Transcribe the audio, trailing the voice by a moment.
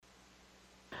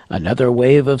Another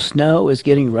wave of snow is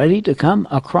getting ready to come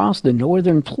across the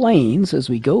northern plains as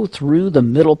we go through the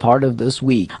middle part of this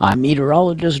week. I'm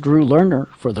meteorologist Drew Lerner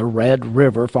for the Red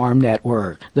River Farm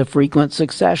Network. The frequent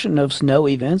succession of snow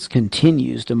events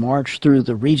continues to march through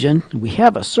the region. We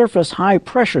have a surface high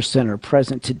pressure center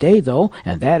present today, though,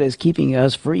 and that is keeping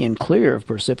us free and clear of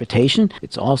precipitation.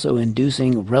 It's also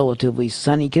inducing relatively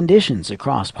sunny conditions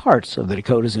across parts of the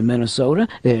Dakotas and Minnesota.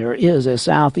 There is a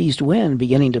southeast wind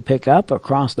beginning to pick up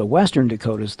across the western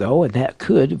Dakotas, though, and that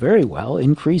could very well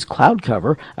increase cloud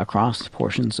cover across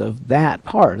portions of that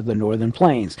part of the northern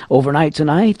plains. Overnight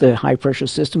tonight, the high-pressure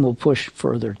system will push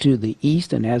further to the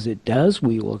east, and as it does,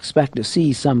 we will expect to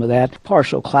see some of that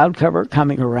partial cloud cover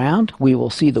coming around. We will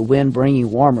see the wind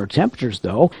bringing warmer temperatures,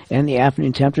 though, and the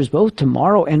afternoon temperatures both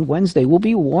tomorrow and Wednesday will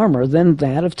be warmer than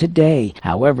that of today.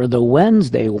 However, the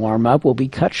Wednesday warm-up will be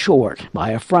cut short by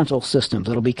a frontal system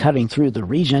that will be cutting through the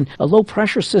region. A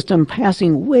low-pressure system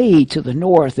passing way to the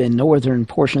north in northern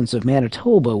portions of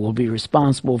Manitoba will be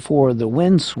responsible for the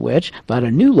wind switch, but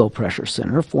a new low-pressure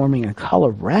center forming in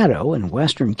Colorado and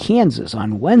western Kansas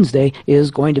on Wednesday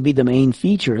is going to be the main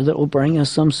feature that will bring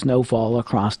us some snowfall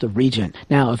across the region.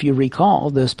 Now, if you recall,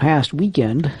 this past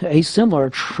weekend, a similar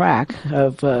track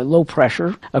of low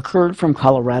pressure occurred from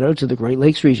Colorado to the Great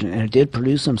Lakes region, and it did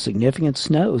produce some significant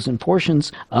snows in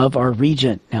portions of our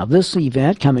region. Now, this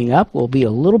event coming up will be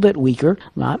a little bit weaker.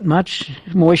 Not much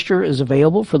moisture is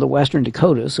available for the western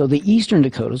Dakotas, so the eastern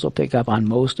Dakotas will pick up on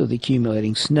most of the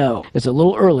accumulating snow. It's a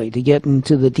little early to get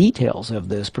into the details of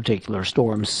this particular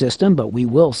storm system, but we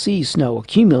will see snow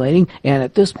accumulating, and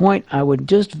at this point I would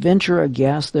just venture a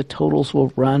guess that totals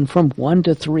will run from 1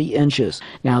 to 3 inches.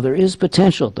 Now, there is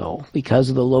potential, though, because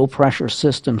of the low pressure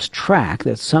system's track,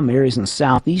 that some areas in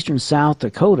southeastern South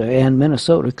Dakota and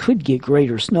Minnesota could get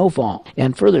greater snowfall,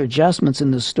 and further adjustments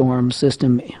in the storm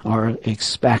system are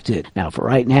expected. Now, for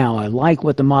right now, I like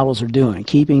what the models are doing,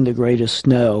 keeping the greatest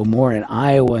snow more in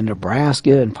Iowa,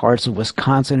 Nebraska, and parts of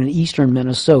Wisconsin and eastern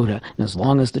Minnesota. And as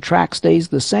long as the track stays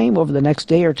the same over the next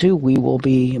day or two, we will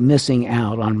be missing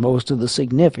out on most of the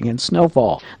significant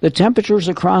snowfall. The temperatures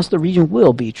across the region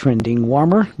will be trending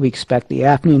warmer. We expect the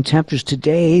afternoon temperatures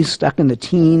today stuck in the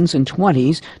teens and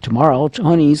 20s. Tomorrow,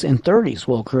 20s and 30s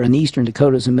will occur in the eastern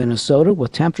Dakotas and Minnesota,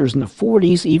 with temperatures in the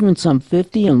 40s, even some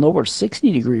 50 and lower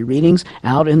 60-degree readings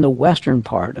out in the western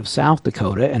part of South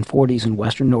Dakota, and 40s in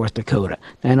western North Dakota.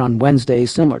 And on Wednesday,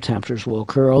 similar temperatures will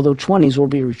occur, although 20s will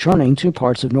be returning to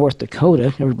parts of North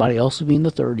Dakota. Everybody else will be in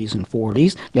the 30s and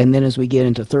 40s. And then as we get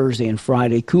into Thursday and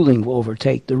Friday, cooling will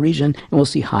overtake the region, and we'll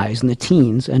see highs in the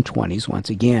teens and 20s once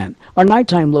again. Our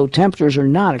nighttime low temperatures are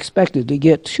not expected to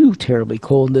get too terribly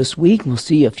cold this week. We'll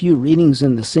see a few readings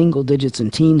in the single digits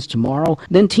and teens tomorrow,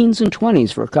 then teens and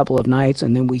 20s for a couple of nights,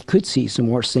 and then we could see some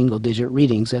more single-digit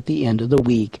readings at the end of the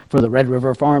week. For the Red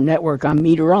River Farm Network, I'm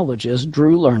meteorologist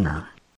Drew Lerner.